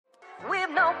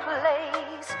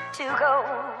place to go.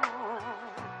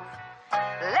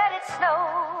 Let it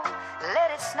snow,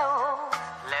 let it snow,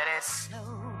 let it snow.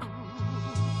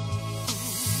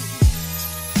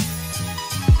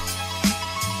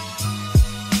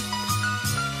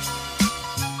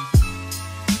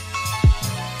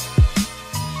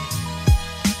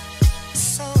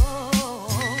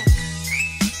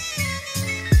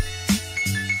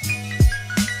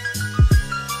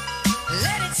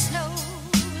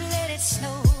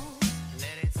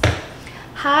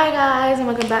 Hi guys, and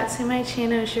welcome back to my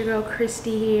channel. It's your girl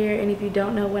Christy here, and if you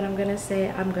don't know what I'm gonna say,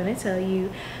 I'm gonna tell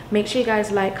you. Make sure you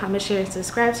guys like, comment, share, and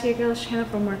subscribe to your girl's channel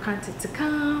for more content to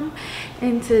come.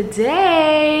 And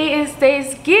today is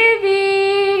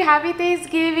Thanksgiving. Happy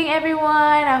Thanksgiving, everyone.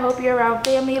 I hope you're around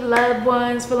family, loved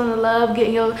ones, feeling the love,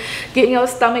 getting your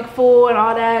stomach full and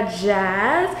all that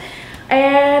jazz.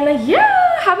 And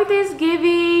yeah, happy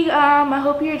Thanksgiving. I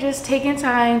hope you're just taking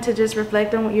time to just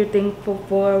reflect on what you're thankful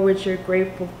for, what you're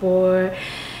grateful for.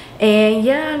 And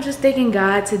yeah, I'm just thanking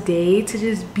God today to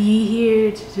just be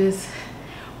here, to just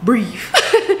breathe.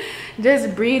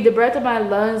 Just breathe. The breath of my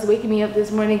lungs waking me up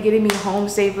this morning, getting me home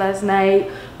safe last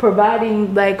night,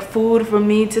 providing like food for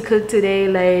me to cook today.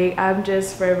 Like, I'm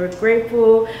just forever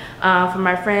grateful for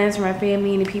my friends, for my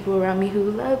family, and the people around me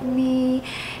who love me.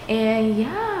 And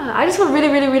yeah, I just feel really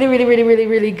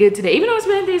good today. Even though it's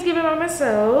been Thanksgiving by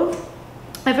myself,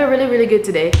 I feel really good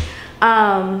today.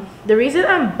 The reason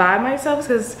I'm by myself is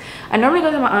because I normally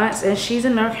go to my aunt's, and she's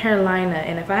in North Carolina,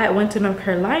 and if I had went to North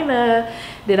Carolina,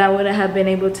 then I wouldn't have been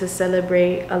able to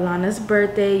celebrate Alanna's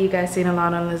birthday. You guys seen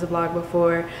Alanna on this vlog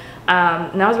before.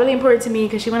 And that was really important to me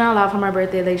because she went out loud for my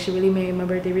birthday. Like, she really made my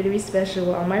birthday really really with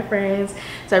all my friends,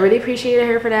 so I really appreciated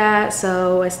her for that.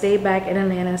 So I stayed back in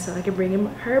Atlanta so I could bring in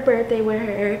her birthday with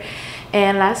her.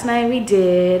 And last night we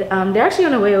did. They're actually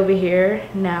on the way over here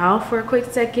now for a quick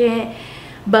second,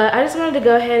 but I just wanted to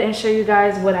go ahead and show you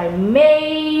guys what I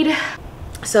made.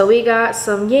 So we got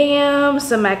some yams,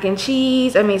 some mac and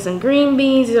cheese. I made some green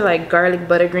beans. These are like garlic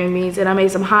butter green beans. And I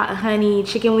made some hot honey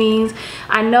chicken wings.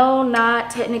 I know not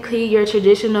technically your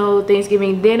traditional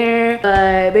Thanksgiving dinner,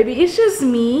 but baby, it's just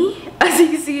me. As you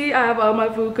can see, I have all my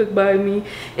food cooked by me.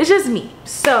 It's just me.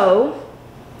 So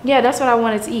yeah, that's what I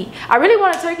wanted to eat. I really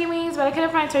wanted turkey wings, but I couldn't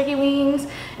find turkey wings.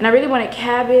 And I really wanted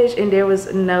cabbage, and there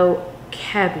was no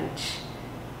cabbage.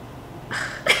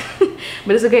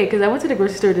 But it's okay because I went to the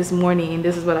grocery store this morning and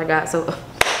this is what I got, so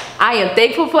I am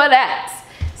thankful for that.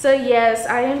 So yes,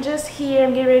 I am just here.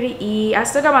 I'm getting ready to eat. I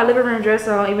still got my living room dress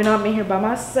on even though I'm in here by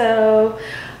myself.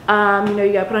 You know,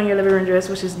 you gotta put on your living room dress,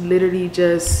 which is literally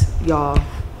just, y'all,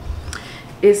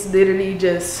 it's literally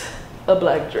just a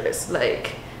black dress,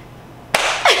 like.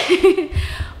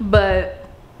 But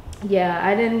yeah,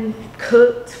 I didn't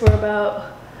cook for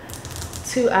about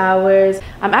 2 hours.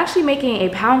 I'm actually making a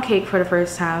pound cake for the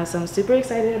first time, so I'm super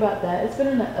excited about that. It's been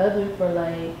in the oven for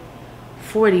like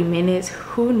 40 minutes.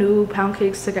 Who knew pound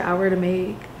cakes took an hour to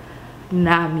make?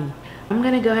 Not me. I'm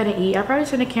gonna go ahead and eat. I'll probably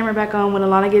turn the camera back on when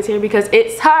Alanna gets here because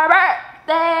it's her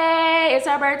birthday. It's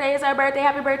her birthday. It's her birthday.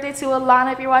 Happy birthday to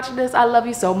Alanna. If you're watching this, I love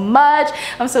you so much.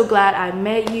 I'm so glad I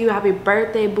met you. Happy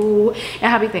birthday, boo,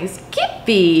 and happy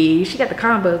Thanksgiving. She got the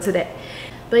combo today.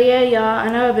 But yeah, y'all, I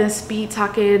know I've been speed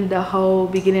talking the whole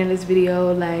beginning of this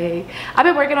video. Like, I've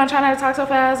been working on trying not to talk so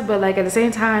fast, but like at the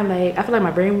same time, like, I feel like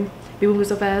my brain be moving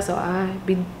so fast, so I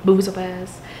be moving so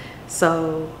fast.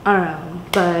 So I don't know,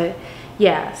 but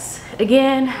yes,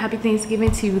 again, happy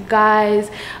Thanksgiving to you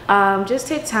guys. Just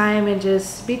take time and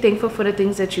just be thankful for the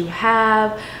things that you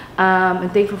have, and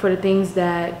thankful for the things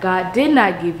that God did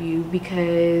not give you,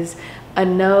 because a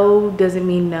no doesn't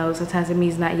mean no. Sometimes it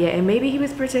means not yet, and maybe he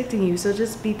was protecting you, so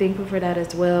just be thankful for that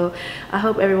as well. I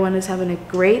hope everyone is having a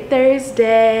great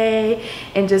Thursday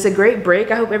and just a great break.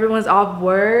 I hope everyone's off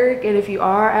work, and if you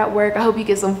are at work, I hope you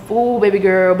get some food, baby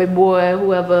girl, baby boy,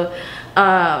 whoever.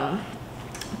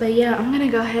 But yeah, I'm gonna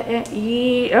go ahead and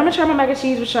eat. I'm gonna try my mac and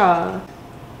cheese with y'all.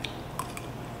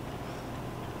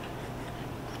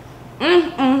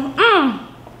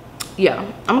 Yeah,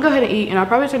 I'm gonna go ahead and eat, and I'll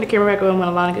probably turn the camera back on when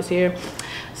Alanna gets here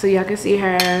so y'all can see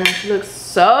her. She looks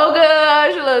so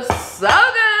good. She looks so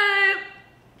good.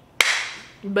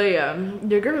 But yeah,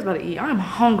 your girl's about to eat. I'm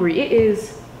hungry. It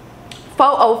is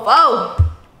 4:04.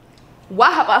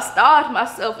 Why have I starved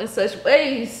myself in such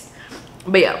ways?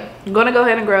 But yeah, I'm gonna go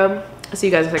ahead and grub. I'll see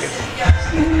you guys in a second.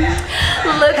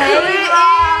 Look who it is.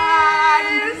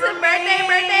 It's a birthday.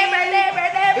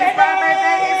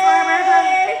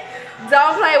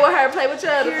 Don't play with her, play with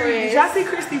your other friends. Did y'all see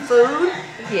Christy food?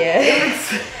 Yeah. It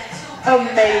looks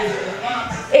amazing.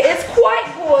 It is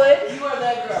quite good. You are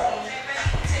that girl.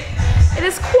 It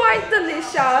is quite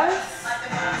delicious.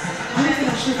 I'm just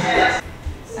gonna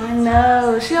I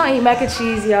know. She don't eat mac and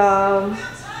cheese, y'all.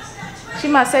 She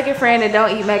my second friend that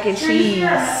don't eat mac and cheese.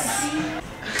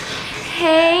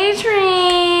 Hey,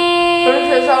 Tree.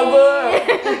 This is so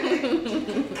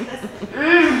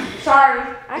good. Sorry.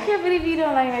 I can't believe you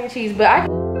don't like mac and cheese, but I.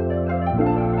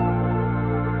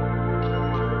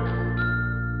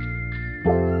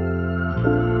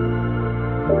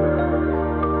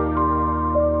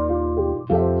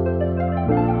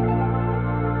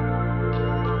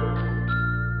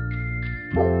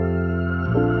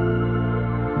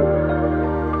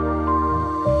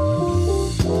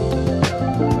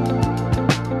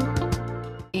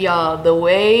 Y'all, the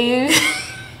way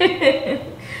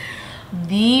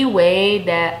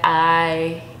that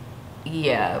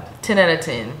yeah, 10 out of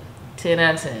 10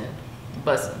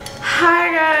 bussin'.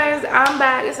 Hi guys, I'm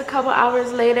back. It's a couple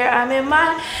hours later. I'm in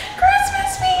my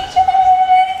Christmas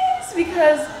PJs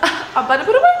because I'm about to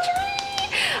put on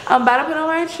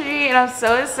my tree. And I'm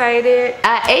so excited.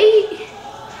 I ate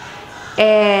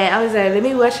and I was like, let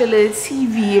me watch a little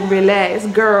TV and relax.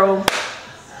 Girl,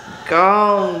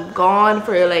 gone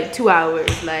for like 2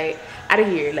 hours, like out of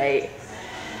here. Like,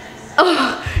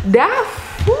 oh, that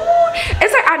food,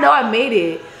 it's like I know I made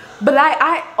it, but like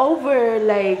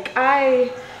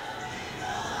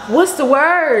what's the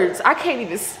words, I can't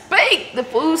even speak. The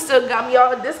food still got me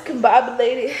all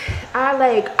discombobulated. I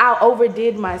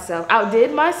outdid myself.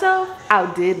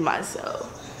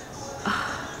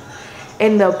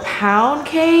 And the pound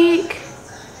cake,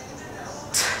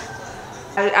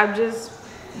 I'm just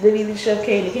literally Chef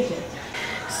K in the kitchen.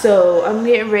 So I'm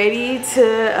getting ready to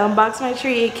unbox my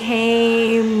tree. It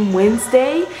came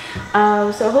Wednesday.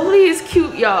 So hopefully it's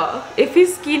cute, y'all. If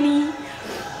it's skinny,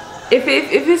 if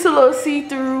it's a little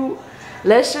see-through,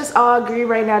 let's just all agree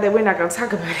right now that we're not gonna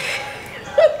talk about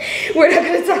it. We're not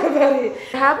gonna talk about it.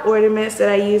 I have ornaments that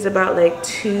I used about like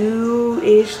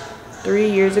 2-ish, 3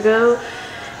 years ago.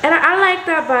 And I like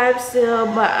that vibe still,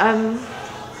 but I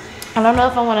don't know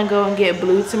if I wanna go and get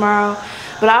blue tomorrow.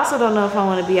 But I also don't know if I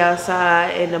want to be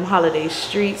outside in them holiday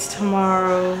streets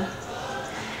tomorrow.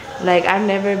 Like, I've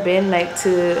never been like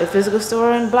to a physical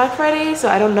store on Black Friday, so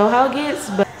I don't know how it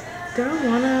gets. But do I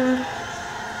wanna?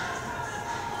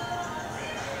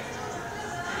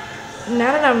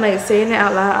 Now that I'm like saying it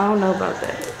out loud, I don't know about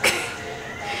that.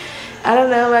 I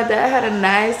don't know about that. I had a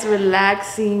nice,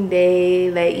 relaxing day.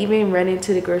 Like, even running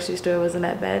to the grocery store wasn't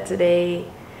that bad today.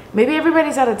 Maybe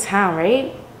everybody's out of town,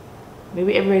 right?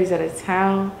 Maybe everybody's out of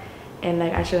town and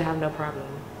like I should have no problem.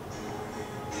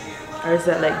 Or is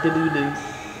that like Delulu?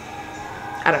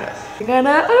 I don't know. We're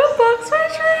gonna unbox my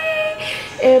tree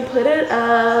and put it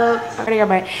up. I already got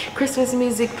my Christmas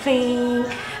music playing.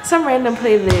 Some random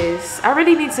playlist. I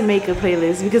really need to make a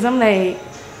playlist because I'm like,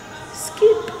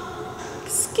 skip.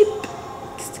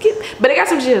 But I got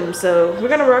some gems, so we're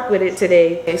gonna rock with it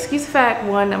today. Excuse the fact,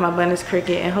 one, that my bun is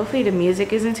crooked and hopefully the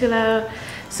music isn't too loud.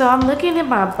 So I'm looking at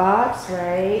my box,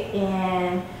 right?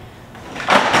 And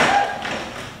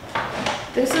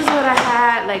this is what I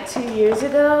had like 2 years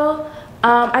ago.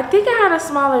 I think I had a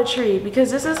smaller tree because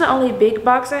this is the only big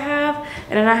box I have.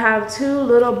 And then I have 2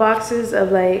 little boxes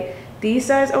of like these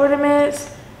size ornaments.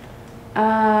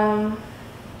 But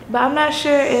I'm not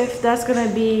sure if that's gonna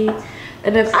be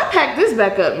enough. I packed this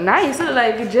back up nice. Look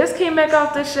like it just came back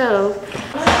off the shelf.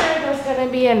 I'm not sure if that's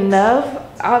gonna be enough.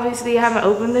 Obviously, I haven't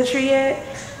opened the tree yet.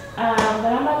 But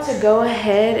I'm about to go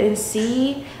ahead and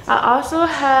see. I also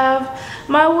have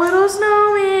my little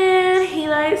snowman. He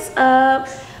lights up.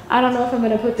 I don't know if I'm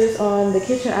gonna put this on the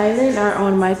kitchen island or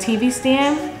on my TV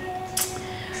stand.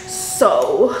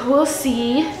 So we'll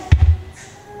see.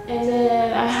 And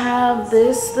then I have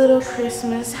this little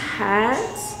Christmas hat.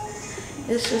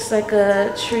 It's just like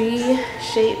a tree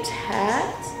shaped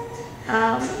hat.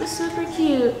 It's super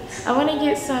cute. I want to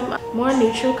get some more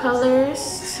neutral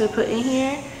colors to put in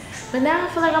here. But now I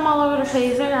feel like I'm all over the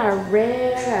place. I got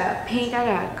red, I got pink, I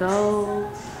got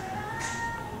gold.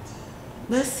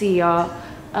 Let's see, y'all.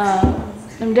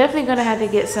 I'm definitely gonna have to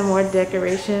get some more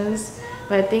decorations,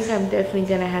 but I think I'm definitely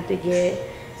gonna have to get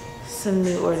some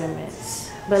new ornaments.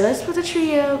 But let's put the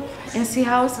tree up and see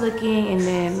how it's looking, and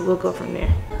then we'll go from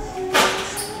there.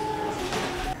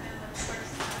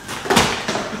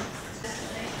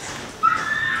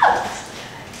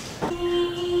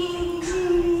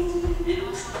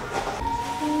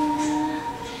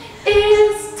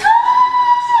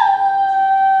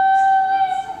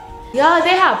 Y'all, they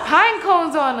have pine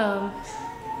cones on them.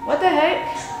 What the heck?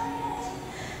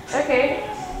 Okay.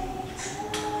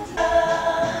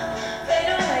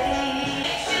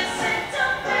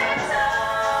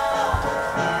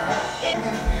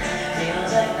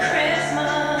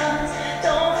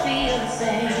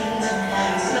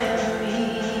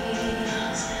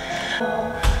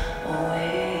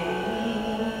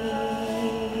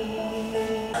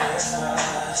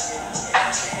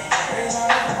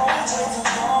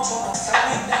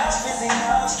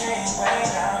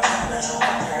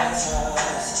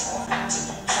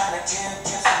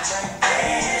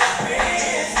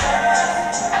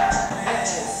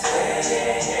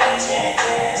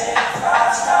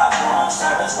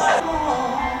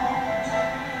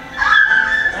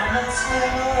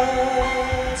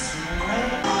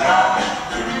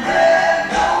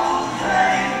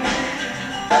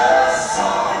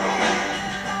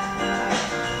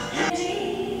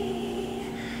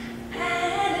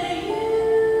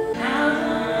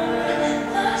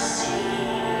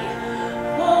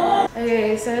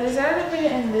 Okay, so I decided to put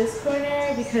it in this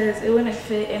corner because it wouldn't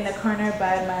fit in the corner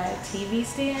by my TV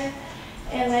stand.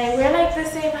 And like, we're like the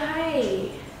same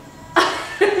height.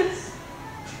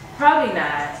 Probably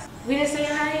not. We the same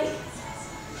height?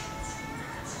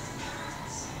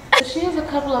 She has a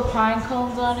couple of pine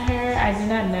cones on her. I did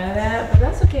not know that, but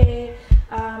that's okay.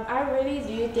 I really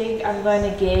do think I'm going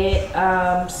to get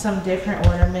some different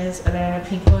ornaments other than the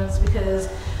pink ones, because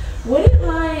wouldn't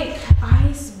like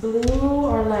ice blue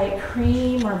or like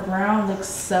cream or brown look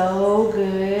so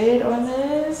good on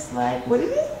this? Like, what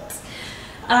is it?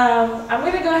 I'm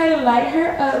gonna go ahead and light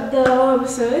her up though. I'm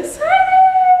so excited.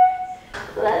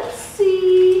 Let's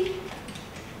see.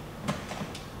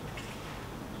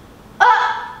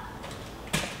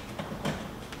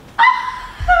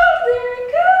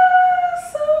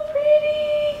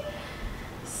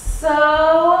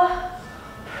 So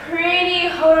pretty.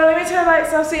 Hold on, let me turn the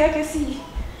lights off so y'all can see.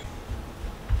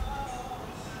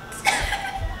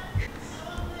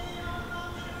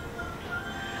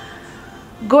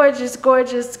 Gorgeous,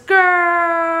 gorgeous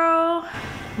girl.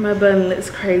 My bun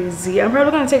looks crazy. I'm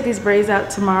probably gonna take these braids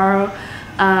out tomorrow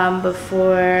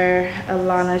before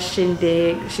Alanna's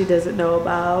shindig she doesn't know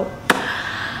about.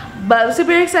 But I'm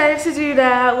super excited to do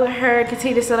that with her,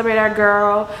 continue to celebrate our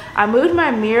girl. I moved my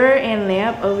mirror and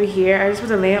lamp over here. I just put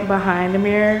the lamp behind the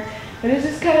mirror. And it's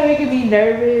just kind of making me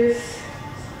nervous.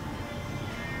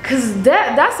 Cause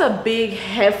that's a big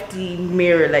hefty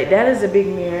mirror. Like, that is a big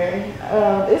mirror.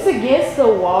 It's against the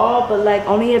wall, but like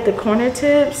only at the corner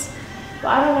tips. But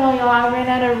I don't know, y'all, I ran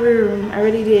out of room. I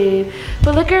really did.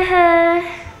 But look at her.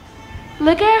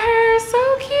 Look at her,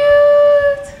 so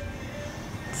cute.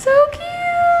 So cute.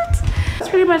 That's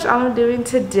pretty much all I'm doing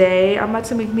today. I'm about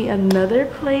to make me another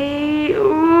plate.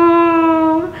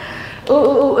 Ooh.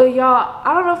 Ooh, y'all,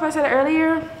 I don't know if I said it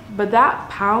earlier, but that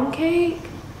pound cake,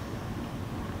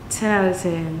 10 out of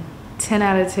 10. 10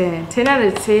 out of 10. 10 out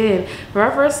of 10. For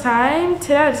our first time,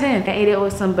 10 out of 10. I ate it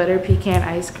with some butter pecan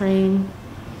ice cream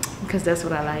because that's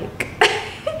what I like.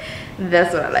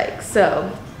 That's what I like.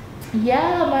 So,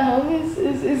 yeah, my home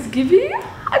is giving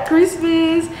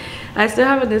Christmas. I still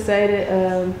haven't decided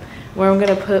where I'm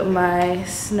gonna put my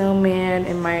snowman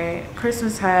and my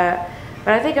Christmas hat,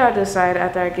 but I think I'll decide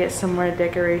after I get some more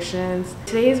decorations.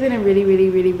 Today has been a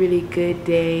really good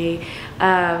day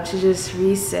to just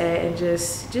reset and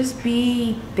just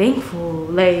be thankful.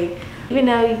 Like, even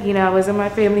though, you know, I wasn't my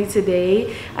family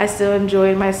today, I still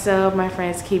enjoyed myself. My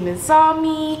friends came and saw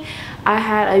me. I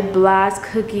had a blast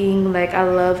cooking. Like, I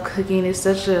love cooking. It's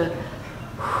such a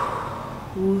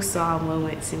woo-saw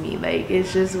moment to me. Like,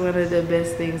 it's just one of the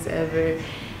best things ever.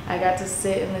 I got to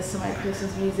sit and listen to my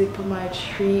Christmas music, put my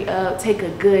tree up, take a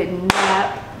good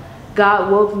nap.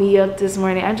 God woke me up this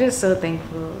morning. I'm just so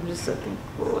thankful. I'm just so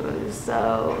thankful. This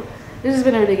has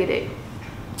been a really good day.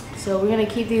 So we're gonna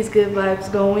keep these good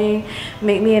vibes going,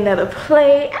 make me another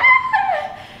plate,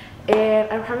 and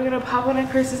I'm probably gonna pop on a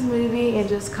Christmas movie and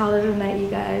just call it a night, you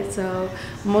guys. So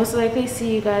most likely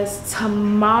see you guys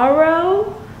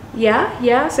tomorrow.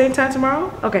 Yeah, same time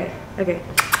tomorrow. Okay.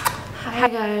 Hi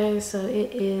guys, so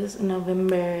it is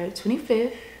November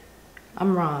 25th.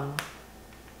 I'm wrong.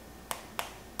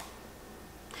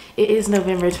 It is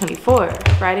November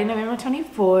 24th, Friday, November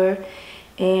 24th,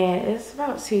 and it's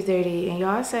about 2:30. And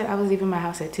y'all said I was leaving my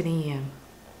house at 10 a.m.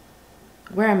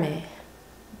 Where am I?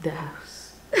 The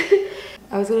house.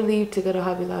 I was gonna leave to go to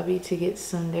Hobby Lobby to get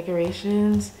some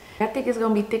decorations. I think it's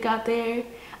gonna be thick out there.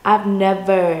 I've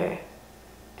never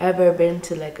ever been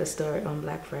to like a store on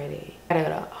Black Friday. I gotta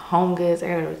go to Home Goods, I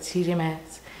gotta go to TJ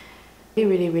Maxx. I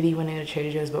really want to go to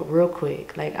Trader Joe's, but real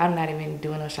quick. Like, I'm not even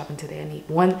doing no shopping today. I need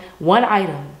one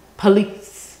item,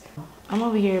 please. I'm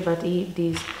over here about to eat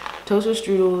these toaster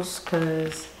strudels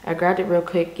because I grabbed it real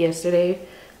quick yesterday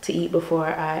to eat before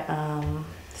I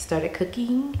started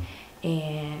cooking,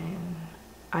 and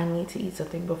I need to eat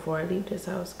something before I leave this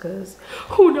house because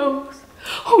who knows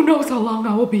how long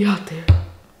I will be out there.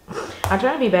 I'm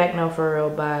trying to be back now for real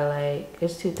by like,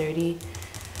 it's 2:30.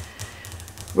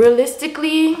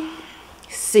 Realistically,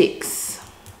 6.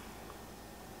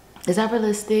 Is that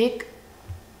realistic?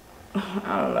 I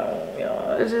don't know,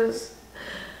 y'all. It's just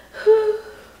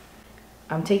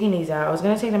I'm taking these out. I was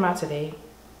gonna take them out today,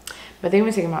 but I think I'm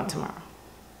gonna take them out tomorrow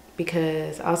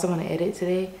because I also want to edit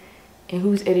today. And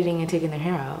who's editing and taking their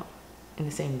hair out in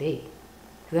the same day?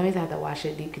 Because that means I have to wash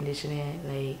it, deep condition it,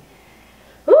 like,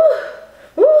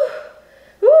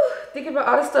 think about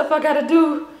all the stuff I gotta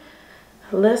do.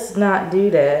 Let's not do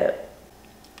that.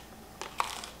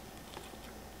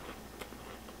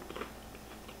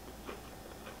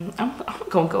 I'm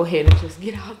gonna go ahead and just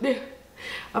get out there.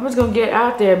 I'm just gonna get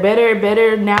out there.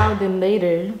 Better now than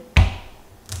later. I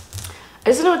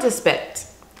just know what to expect.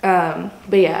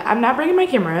 But yeah, I'm not bringing my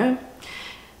camera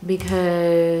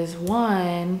because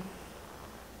 1,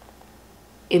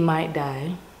 it might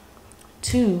die.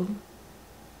 2,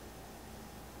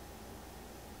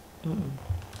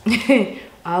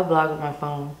 I'll vlog with my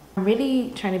phone. I'm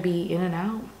really trying to be in and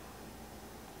out.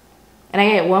 And I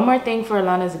get one more thing for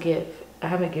Alanna's gift. I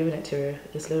haven't given it to her.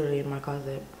 It's literally in my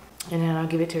closet. And then I'll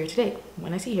give it to her today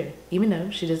when I see her. Even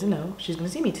though she doesn't know she's gonna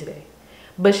see me today.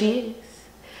 But she is.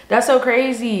 That's so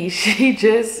crazy. She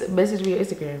just messaged me on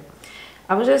Instagram.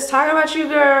 I was just talking about you,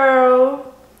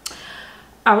 girl.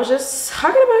 I was just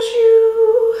talking about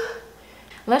you.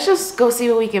 Let's just go see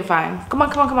what we can find. Come on,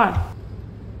 come on, come on.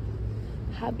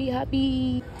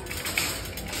 Hobby.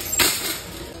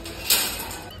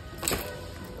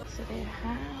 So they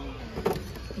have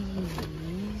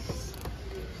these.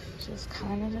 Just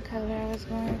kind of the color I was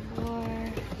going for.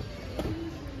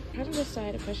 I haven't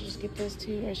decided if I should just get those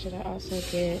 2 or should I also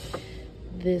get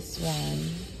this one.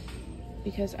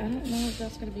 Because I don't know if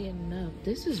that's gonna be enough.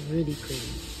 This is really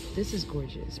pretty. This is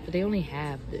gorgeous. But they only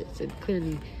have this. And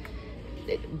clearly,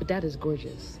 but that is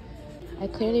gorgeous. I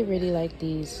clearly really like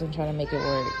these, so I'm trying to make it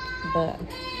work. But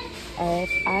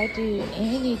if I do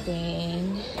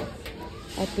anything,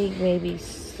 I think maybe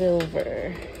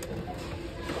silver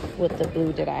with the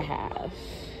blue that I have.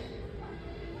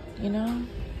 You know?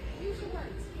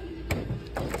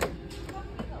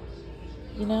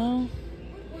 You know?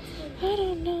 I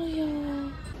don't know,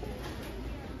 y'all.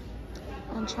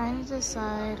 I'm trying to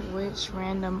decide which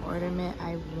random ornament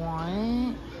I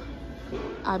want.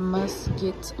 I must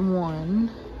get 1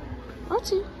 or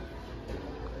 2.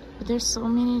 But there's so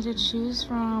many to choose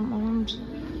from. OMG.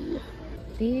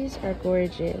 These are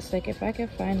gorgeous. Like if I could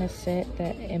find a set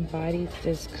that embodies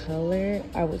this color,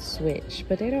 I would switch.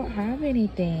 But they don't have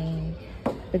anything.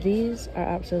 But these are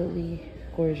absolutely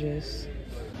gorgeous.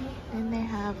 And they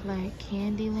have like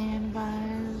Candyland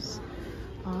vibes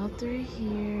all through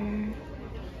here.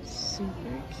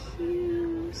 Super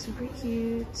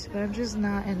cute. But I'm just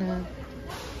not in a,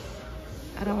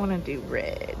 I don't want to do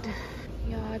red.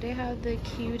 Y'all, they have the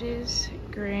cutest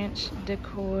Grinch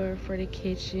decor for the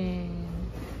kitchen.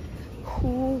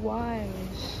 Cool wash.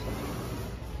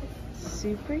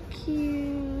 Super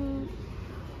cute.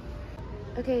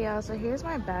 Okay, y'all, so here's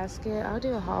my basket. I'll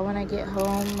do a haul when I get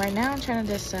home. Right now, I'm trying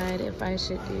to decide if I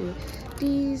should do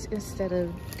these instead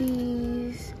of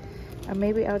these. Or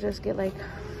maybe I'll just get like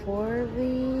 4 of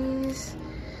these.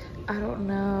 I don't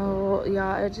know,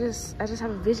 y'all. I just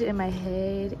have a vision in my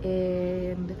head,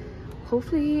 and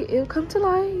hopefully it'll come to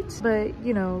light. But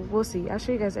you know, we'll see. I'll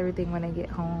show you guys everything when I get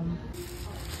home.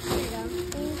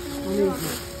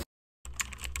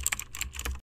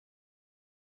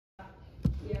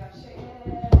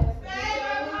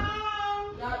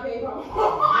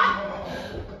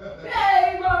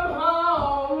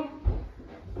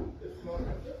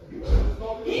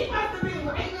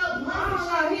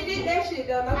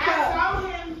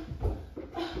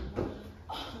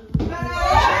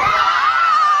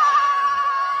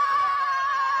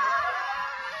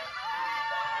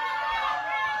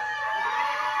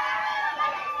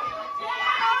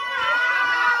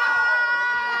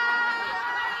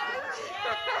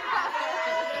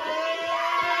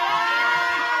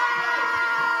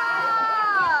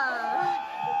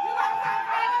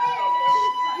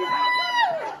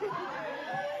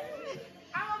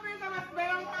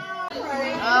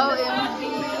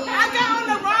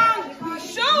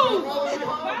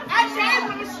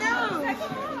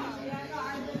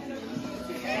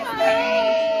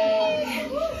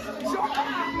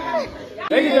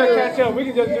 They can just catch up. We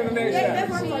can just do the next shot.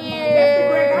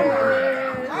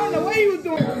 I don't know what he was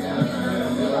doing.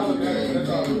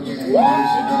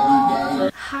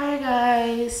 Hi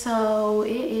guys, so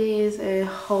it is a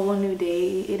whole new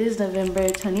day. It is November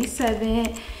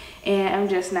 27th and I'm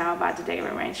just now about to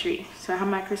decorate my tree. So I have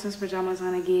my Christmas pajamas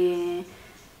on again,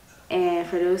 and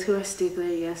for those who are stickler,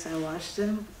 yes, I washed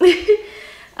them. But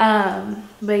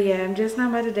yeah, I'm just now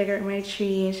about to decorate my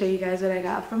tree and show you guys what I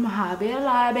got from Hobby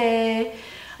Lobby.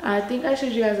 I think I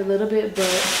showed you guys a little bit, but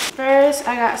first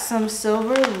I got some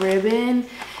silver ribbon.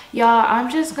 Y'all, I'm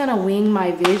just gonna wing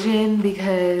my vision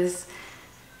because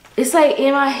it's like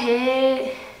in my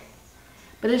head,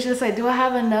 but it's just like, do I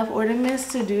have enough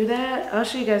ornaments to do that? I'll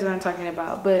show you guys what I'm talking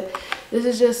about. But this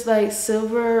is just like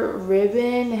silver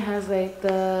ribbon. It has like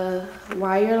the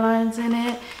wire lines in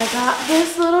it. I got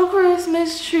this little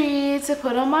Christmas tree to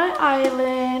put on my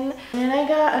island. And I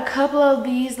got a couple of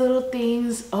these little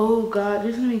things. Oh God,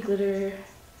 there's gonna be glitter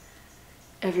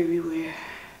everywhere.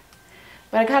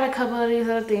 But I got a couple of these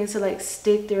little things to like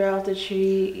stick throughout the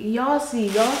tree. Y'all see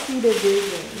the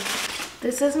vision.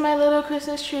 This is my little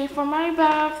Christmas tree for my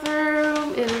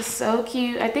bathroom. It is so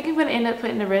cute. I think I'm gonna end up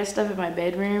putting the red stuff in my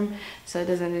bedroom so it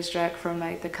doesn't distract from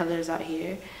like the colors out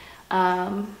here.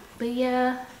 But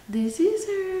yeah, this is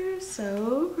her,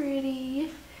 so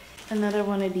pretty. Another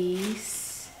one of these.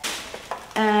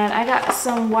 And I got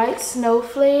some white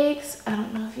snowflakes. I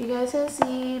don't know if you guys can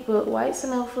see, but white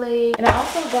snowflake. And I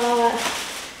also got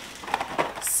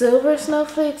silver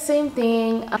snowflakes, same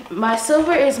thing. My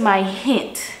silver is my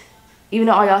hint. Even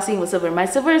though all y'all seen was silver. My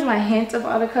silver is my hint of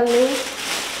all the colors.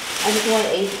 I just want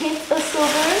a hint of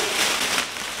silver.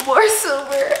 More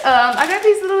silver. I got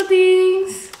these little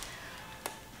things.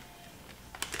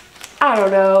 I don't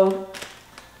know,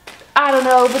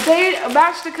 but they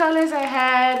match the colors I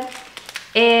had.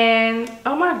 And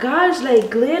oh my gosh, like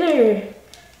glitter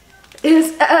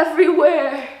is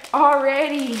everywhere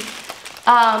already.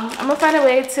 I'm gonna find a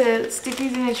way to stick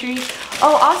these in the tree.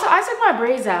 Oh, also I took my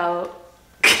braids out.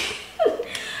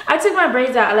 I took my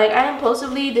braids out. Like I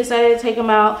impulsively decided to take them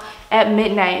out at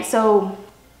midnight. So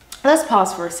let's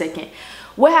pause for a second.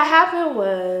 What had happened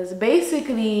was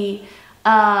basically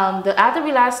after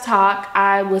we last talked,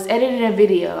 I was editing a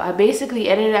video. I basically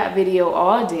edited that video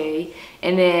all day,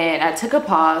 and then I took a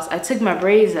pause. I took my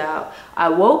braids out. I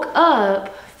woke up,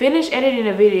 finished editing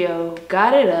the video,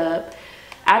 got it up.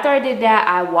 After I did that,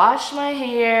 I washed my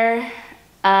hair,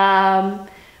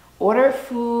 ordered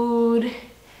food,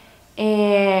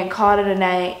 and called it a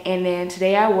night. And then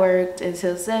today I worked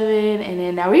until 7, and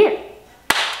then now we're here.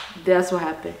 That's what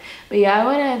happened. But yeah, I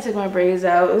went ahead and took my braids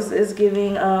out. It's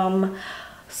giving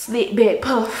slick back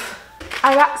puff.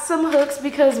 I got some hooks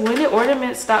because when the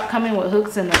ornaments stopped coming with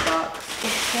hooks in the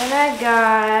box. Then I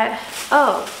got,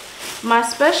 oh, my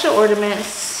special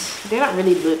ornaments. They don't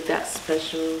really look that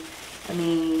special. I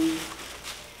mean,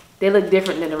 they look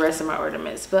different than the rest of my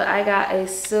ornaments. But I got a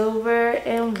silver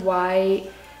and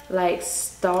white like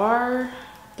star,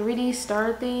 3D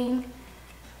star thing.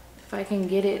 If I can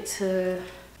get it to,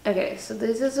 okay, so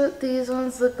this is what these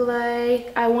ones look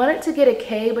like. I wanted to get a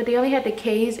K, but they only had the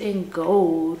K's in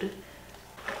gold.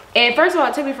 And first of all,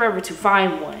 it took me forever to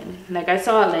find one. Like I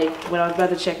saw it like when I was about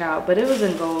to check out, but it was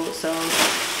in gold, so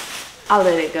I'll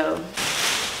let it go.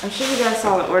 I'm sure you guys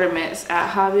saw the ornaments at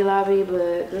Hobby Lobby,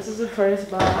 but this is the first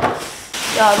box.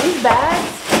 Y'all, these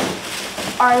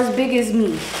bags are as big as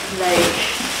me. Like,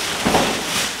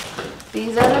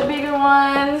 these are the bigger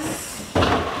ones.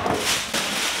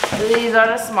 These are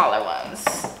the smaller ones.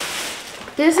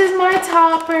 This is my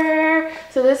topper.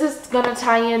 So this is gonna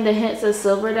tie in the hints of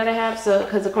silver that I have. So,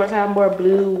 because of course I have more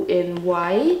blue and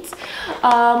white.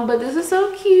 But this is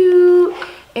so cute.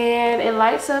 And it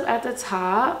lights up at the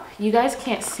top. You guys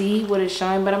can't see what it's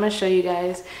showing, but I'm gonna show you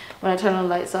guys when I turn the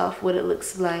lights off what it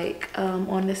looks like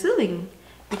on the ceiling.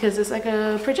 Because it's like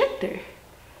a projector.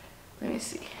 Let me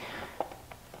see.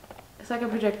 It's like a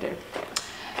projector.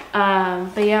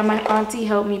 But yeah, my auntie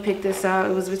helped me pick this out.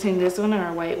 It was between this one or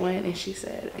a white one, and she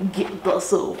said get the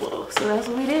silver. So that's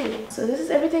what we did. So this is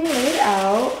everything laid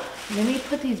out. Let me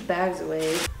put these bags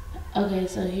away. Okay,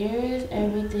 so here is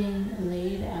everything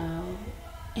laid out,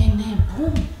 and then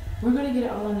boom, we're gonna get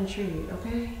it all on the tree.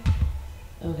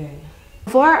 Okay.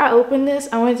 Before I open this,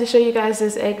 I wanted to show you guys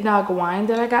this eggnog wine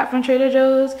that I got from Trader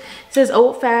Joe's. It says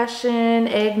old-fashioned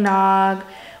eggnog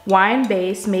wine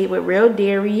base made with real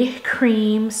dairy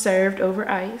cream served over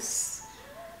ice.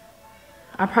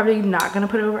 I'm probably not gonna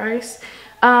put it over ice.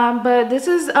 But this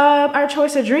is our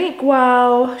choice of drink.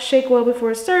 While shake well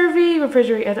before serving,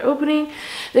 refrigerate at the opening.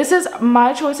 This is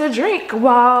my choice of drink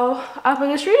while I put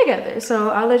this tree together. So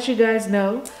I'll let you guys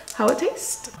know how it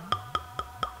tastes.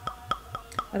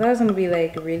 I thought it was gonna be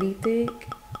like really thick.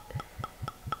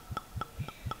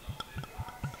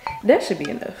 That should be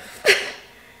enough.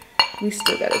 We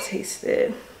still gotta taste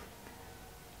it.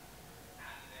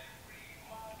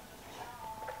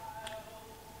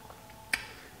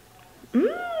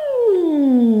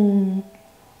 Mmm.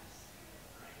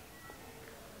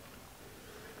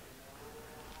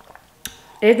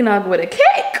 Eggnog with a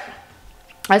cake.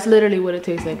 That's literally what it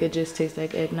tastes like. It just tastes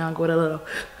like eggnog with a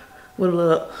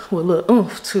little,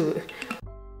 oomph to it.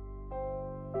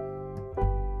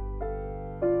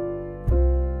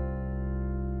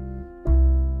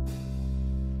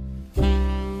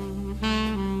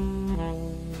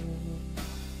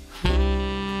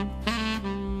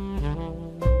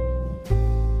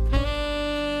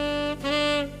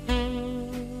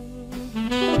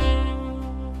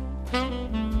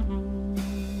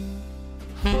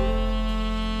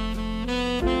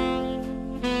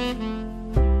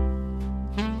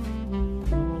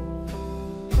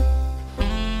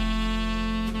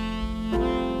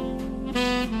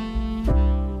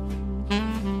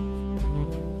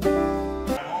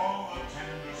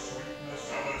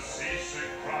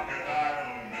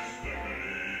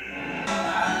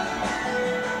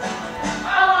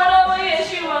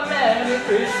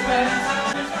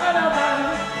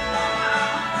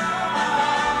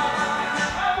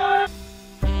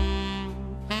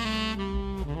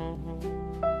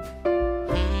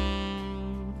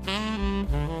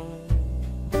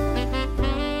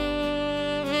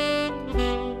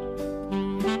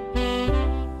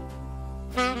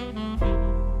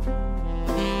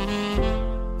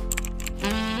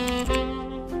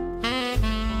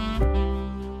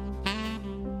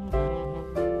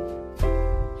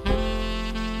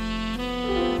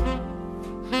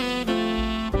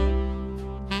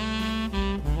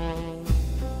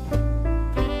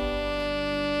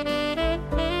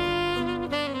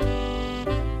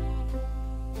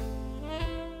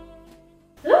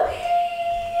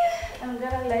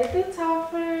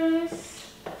 course.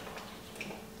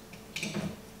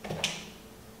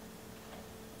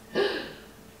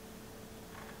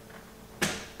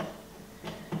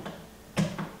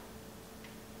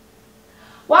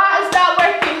 Why is that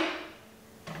working?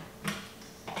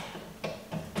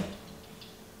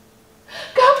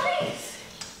 God, please.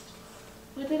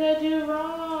 What did I do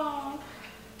wrong?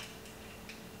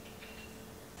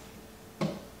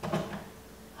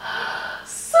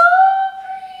 So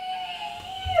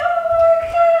pretty.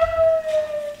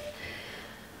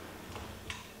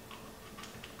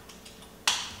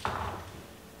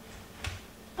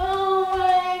 Oh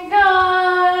my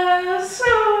god.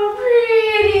 So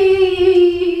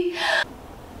pretty.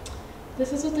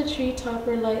 This is what the tree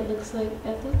topper light looks like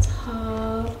at the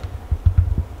top.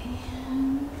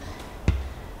 And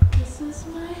this is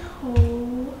my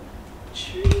whole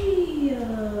tree.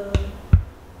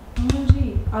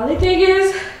 OMG. All I think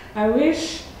is, I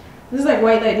wish, this is like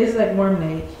white light, this is like warm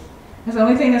light. That's the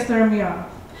only thing that's throwing me off.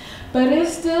 But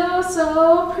it's still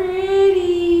so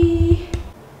pretty.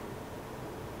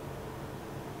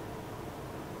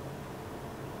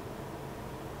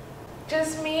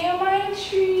 Just me and my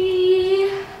tree.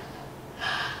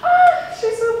 Ah,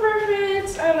 she's so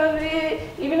perfect. I love it.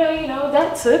 Even though, you know,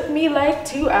 that took me like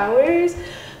 2 hours,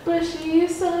 but she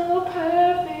is so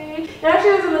perfect. It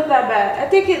actually doesn't look that bad. I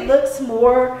think it looks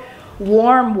more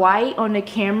warm white on the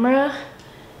camera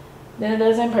than it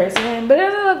does in person, but it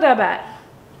doesn't look that bad.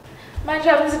 My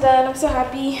job is done. I'm so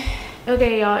happy.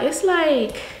 Okay, y'all, it's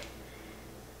like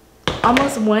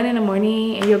almost 1 in the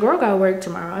morning and your girl got work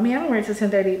tomorrow. I mean, I don't work till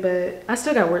 10:30, but I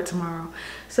still got work tomorrow.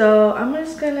 So I'm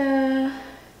just gonna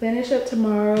finish up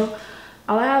tomorrow.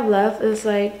 All I have left is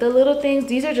like the little things.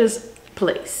 These are just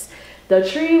place. The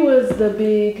tree was the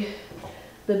big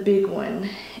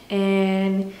one.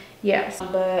 And yes,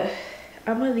 but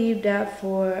I'm gonna leave that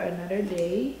for another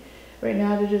day. Right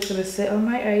now they're just gonna sit on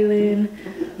my island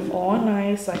all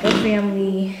nice like a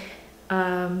family.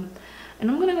 And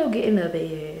I'm gonna go get in the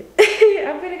bed.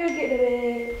 I'm gonna go get in the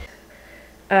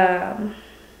bed.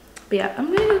 But yeah,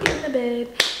 I'm gonna go get in the bed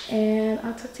and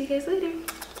I'll talk to you guys later.